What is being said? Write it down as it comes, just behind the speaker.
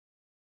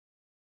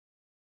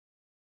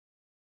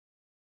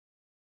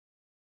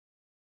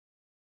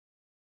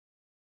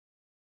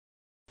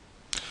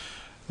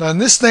Now in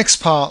this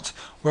next part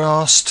we're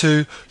asked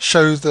to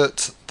show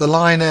that the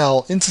line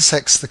L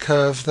intersects the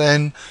curve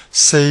then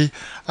C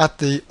at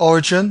the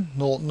origin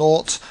 0,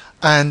 0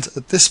 and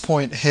at this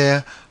point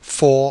here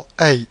 4,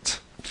 8.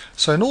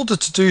 So in order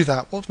to do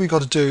that, what we've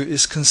got to do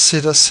is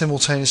consider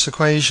simultaneous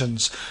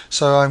equations.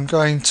 So I'm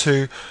going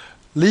to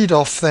lead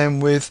off then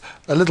with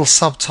a little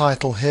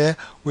subtitle here,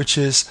 which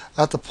is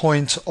at the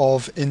point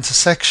of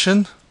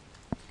intersection.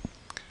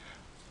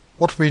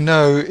 What we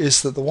know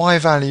is that the y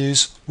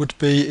values would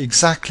be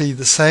exactly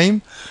the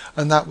same,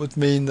 and that would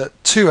mean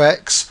that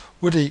 2x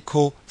would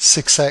equal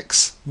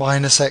 6x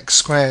minus x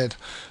squared.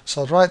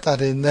 So I'd write that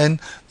in then,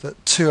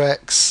 that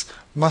 2x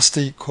must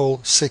equal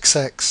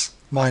 6x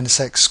minus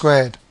x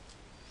squared.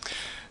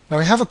 Now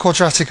we have a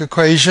quadratic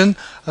equation,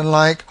 and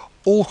like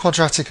all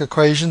quadratic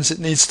equations it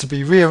needs to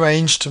be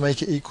rearranged to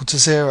make it equal to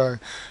 0.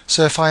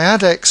 So if I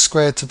add x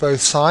squared to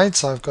both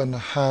sides, I'm going to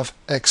have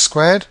x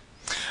squared,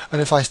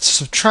 and if I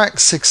subtract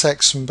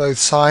 6x from both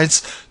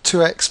sides,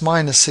 2x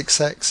minus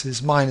 6x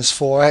is minus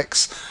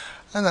 4x,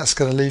 and that's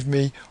going to leave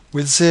me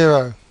with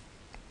 0.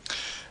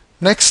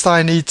 Next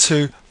I need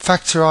to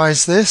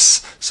factorize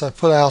this, so I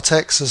pull out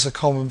x as a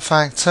common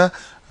factor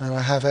and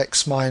I have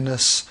x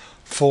minus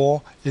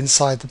 4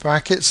 inside the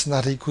brackets, and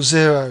that equals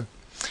 0.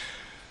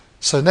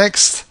 So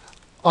next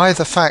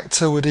either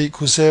factor would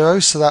equal 0,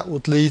 so that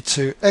would lead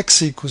to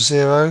x equals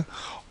 0,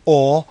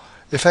 or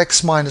if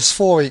x minus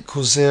 4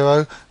 equals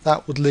 0,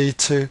 that would lead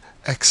to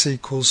x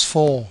equals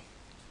 4.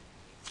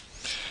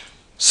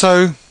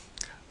 So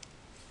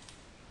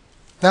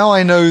now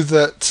I know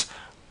that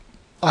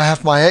I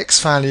have my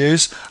x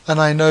values, and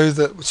I know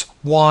that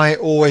y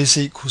always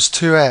equals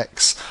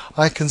 2x.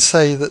 I can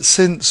say that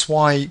since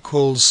y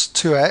equals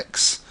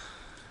 2x,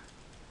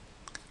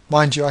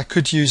 mind you, I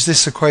could use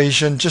this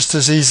equation just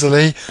as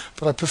easily,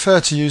 but I prefer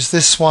to use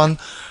this one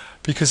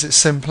because it's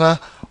simpler.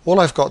 All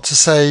I've got to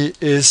say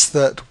is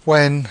that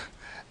when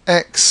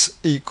x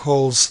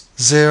equals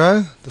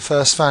 0, the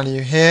first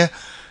value here,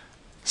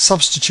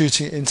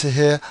 substituting it into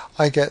here,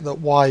 I get that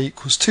y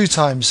equals 2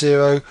 times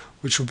 0,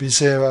 which will be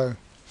 0.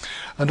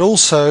 And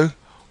also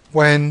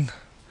when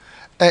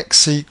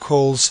x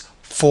equals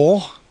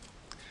 4,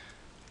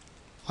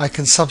 I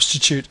can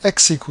substitute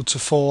x equal to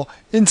 4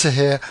 into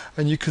here,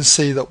 and you can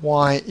see that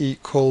y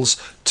equals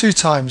 2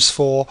 times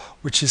 4,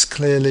 which is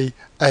clearly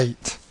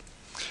 8.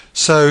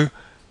 So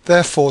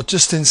therefore,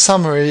 just in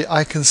summary,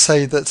 I can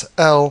say that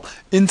L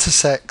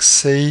intersects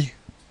C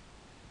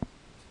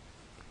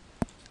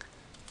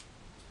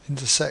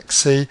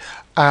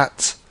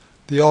at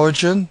the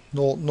origin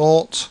 0,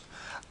 0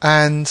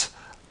 and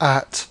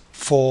at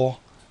 4,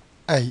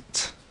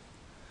 8.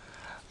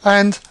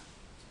 And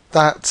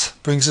that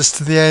brings us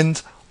to the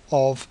end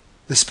of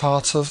this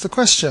part of the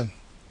question.